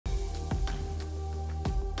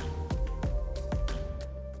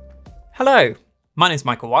Hello, my name is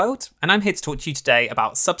Michael Wild, and I'm here to talk to you today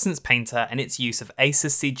about Substance Painter and its use of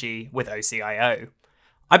ACEScg with OCIO.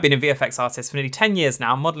 I've been a VFX artist for nearly 10 years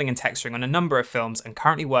now, modelling and texturing on a number of films and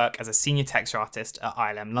currently work as a senior texture artist at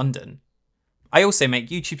ILM London. I also make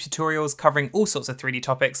YouTube tutorials covering all sorts of 3D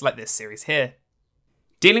topics like this series here.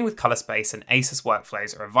 Dealing with colour space and ACES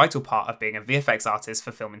workflows are a vital part of being a VFX artist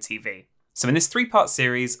for film and TV. So in this 3-part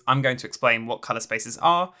series, I'm going to explain what colour spaces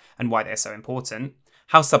are and why they're so important,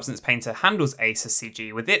 how Substance Painter handles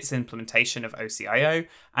ACEScg with its implementation of OCIO,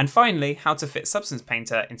 and finally, how to fit Substance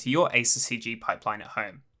Painter into your ACEScg pipeline at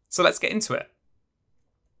home. So let's get into it.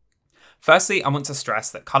 Firstly, I want to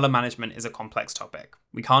stress that colour management is a complex topic.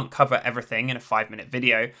 We can't cover everything in a 5-minute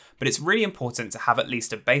video, but it's really important to have at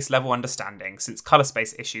least a base level understanding since colour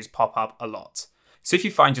space issues pop up a lot. So if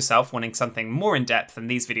you find yourself wanting something more in depth than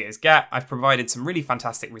these videos get, I've provided some really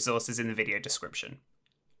fantastic resources in the video description.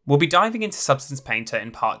 We'll be diving into Substance Painter in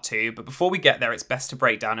part 2, but before we get there, it's best to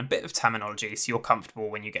break down a bit of terminology so you're comfortable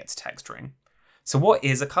when you get to texturing. So what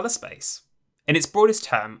is a colour space? In its broadest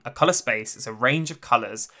term, a colour space is a range of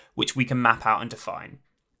colours which we can map out and define.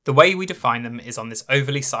 The way we define them is on this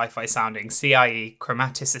overly sci-fi sounding CIE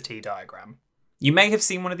chromaticity diagram. You may have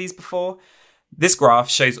seen one of these before. This graph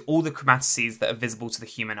shows all the chromatices that are visible to the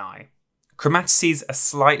human eye. Chromatices are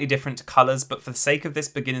slightly different to colours, but for the sake of this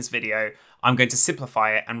beginner's video, I'm going to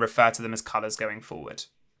simplify it and refer to them as colours going forward.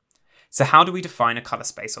 So how do we define a colour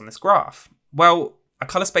space on this graph? Well, a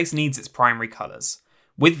colour space needs its primary colours.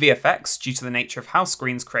 With VFX, due to the nature of how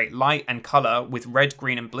screens create light and colour with red,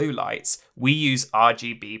 green and blue lights, we use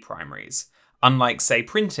RGB primaries, unlike say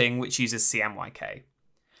printing which uses CMYK.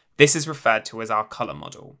 This is referred to as our colour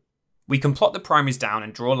model. We can plot the primaries down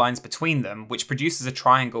and draw lines between them, which produces a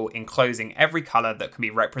triangle enclosing every colour that can be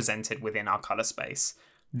represented within our colour space.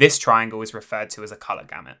 This triangle is referred to as a colour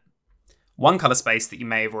gamut. One colour space that you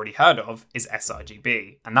may have already heard of is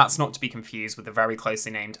sRGB, and that's not to be confused with the very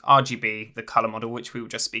closely named RGB, the colour model which we were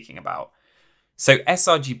just speaking about. So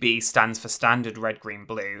sRGB stands for standard red, green,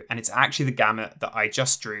 blue, and it's actually the gamut that I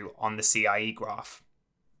just drew on the CIE graph.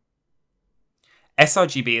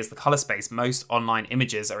 sRGB is the colour space most online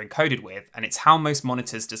images are encoded with, and it's how most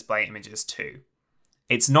monitors display images too.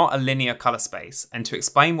 It's not a linear colour space, and to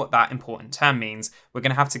explain what that important term means, we're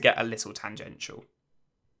going to have to get a little tangential.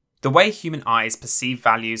 The way human eyes perceive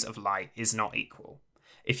values of light is not equal.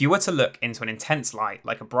 If you were to look into an intense light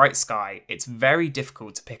like a bright sky, it's very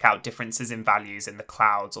difficult to pick out differences in values in the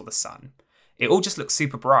clouds or the sun. It all just looks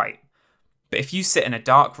super bright. But if you sit in a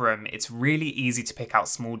dark room, it's really easy to pick out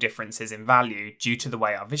small differences in value due to the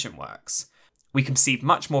way our vision works. We can perceive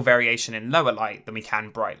much more variation in lower light than we can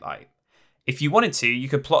bright light. If you wanted to, you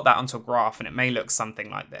could plot that onto a graph and it may look something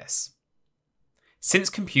like this. Since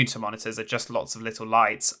computer monitors are just lots of little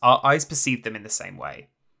lights, our eyes perceive them in the same way.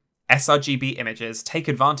 sRGB images take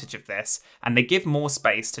advantage of this, and they give more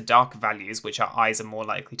space to darker values which our eyes are more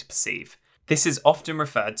likely to perceive. This is often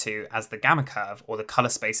referred to as the gamma curve or the colour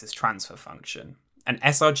space's transfer function. And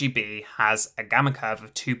sRGB has a gamma curve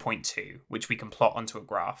of 2.2, which we can plot onto a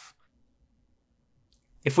graph.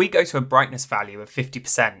 If we go to a brightness value of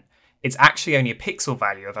 50%, it's actually only a pixel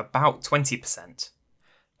value of about 20%.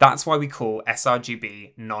 That's why we call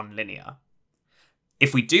sRGB non-linear.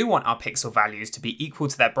 If we do want our pixel values to be equal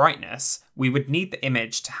to their brightness, we would need the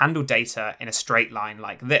image to handle data in a straight line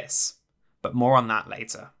like this, but more on that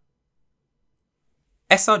later.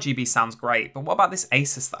 sRGB sounds great, but what about this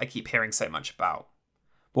ACES that I keep hearing so much about?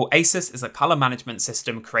 Well, ACES is a colour management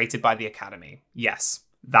system created by the Academy. Yes,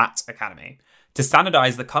 that Academy. To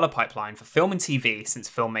standardise the colour pipeline for film and TV since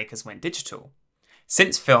filmmakers went digital.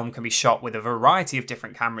 Since film can be shot with a variety of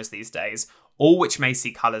different cameras these days, all which may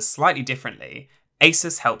see colours slightly differently,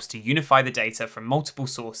 ACES helps to unify the data from multiple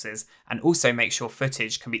sources and also make sure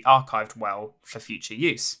footage can be archived well for future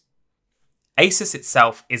use. ACES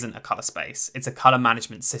itself isn't a colour space, it's a colour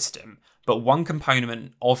management system, but one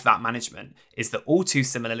component of that management is the all too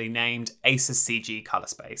similarly named ACEScg colour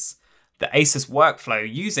space. The ACES workflow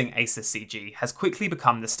using ACEScg has quickly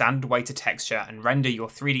become the standard way to texture and render your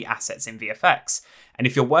 3D assets in VFX, and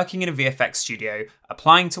if you're working in a VFX studio,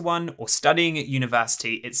 applying to one, or studying at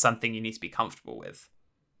university, it's something you need to be comfortable with.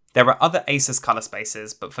 There are other ACES colour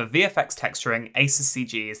spaces, but for VFX texturing,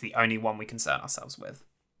 ACEScg is the only one we concern ourselves with.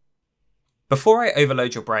 Before I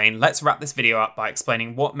overload your brain, let's wrap this video up by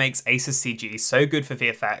explaining what makes ACEScg so good for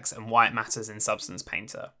VFX and why it matters in Substance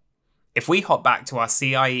Painter. If we hop back to our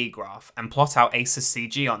CIE graph and plot out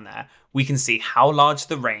ACEScg on there, we can see how large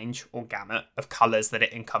the range, or gamut, of colours that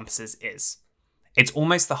it encompasses is. It's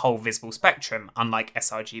almost the whole visible spectrum, unlike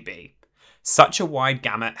sRGB. Such a wide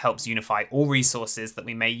gamut helps unify all resources that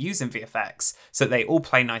we may use in VFX so that they all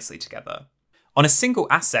play nicely together. On a single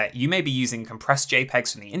asset, you may be using compressed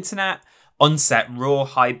JPEGs from the internet, on-set raw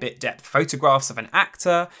high bit depth photographs of an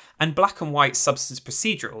actor, and black and white substance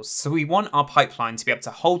procedurals, so we want our pipeline to be able to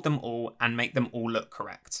hold them all and make them all look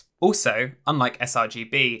correct. Also, unlike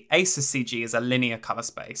sRGB, ACEScg is a linear colour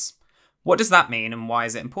space. What does that mean and why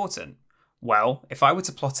is it important? Well, if I were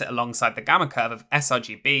to plot it alongside the gamma curve of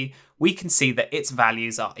sRGB, we can see that its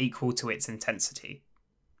values are equal to its intensity.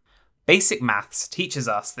 Basic maths teaches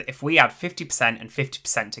us that if we add 50% and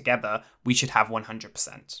 50% together, we should have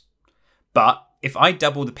 100%. But if I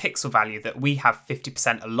double the pixel value that we have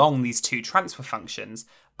 50% along these two transfer functions,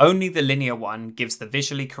 only the linear one gives the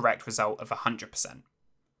visually correct result of 100%.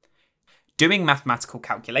 Doing mathematical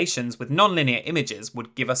calculations with nonlinear images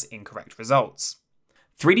would give us incorrect results.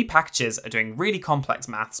 3D packages are doing really complex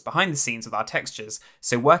maths behind the scenes with our textures,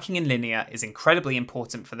 so working in linear is incredibly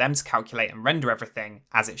important for them to calculate and render everything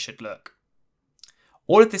as it should look.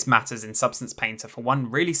 All of this matters in Substance Painter for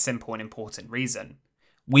one really simple and important reason.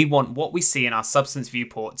 We want what we see in our Substance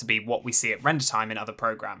viewport to be what we see at render time in other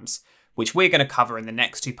programs, which we're going to cover in the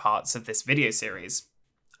next two parts of this video series.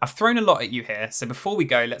 I've thrown a lot at you here, so before we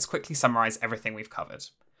go, let's quickly summarise everything we've covered.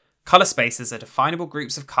 Colour spaces are definable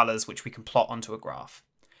groups of colours which we can plot onto a graph.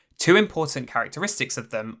 Two important characteristics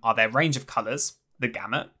of them are their range of colours, the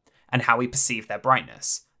gamut, and how we perceive their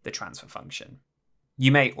brightness, the transfer function.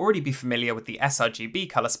 You may already be familiar with the sRGB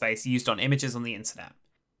colour space used on images on the internet.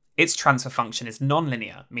 Its transfer function is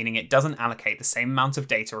non-linear, meaning it doesn't allocate the same amount of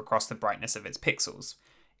data across the brightness of its pixels.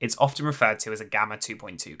 It's often referred to as a gamma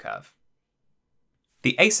 2.2 curve.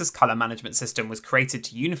 The ACES colour management system was created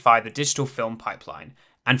to unify the digital film pipeline,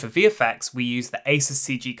 and for VFX we use the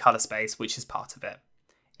ACEScg colour space, which is part of it.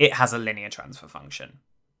 It has a linear transfer function.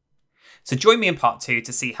 So join me in part 2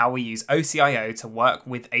 to see how we use OCIO to work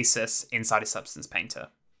with ACES inside a Substance Painter.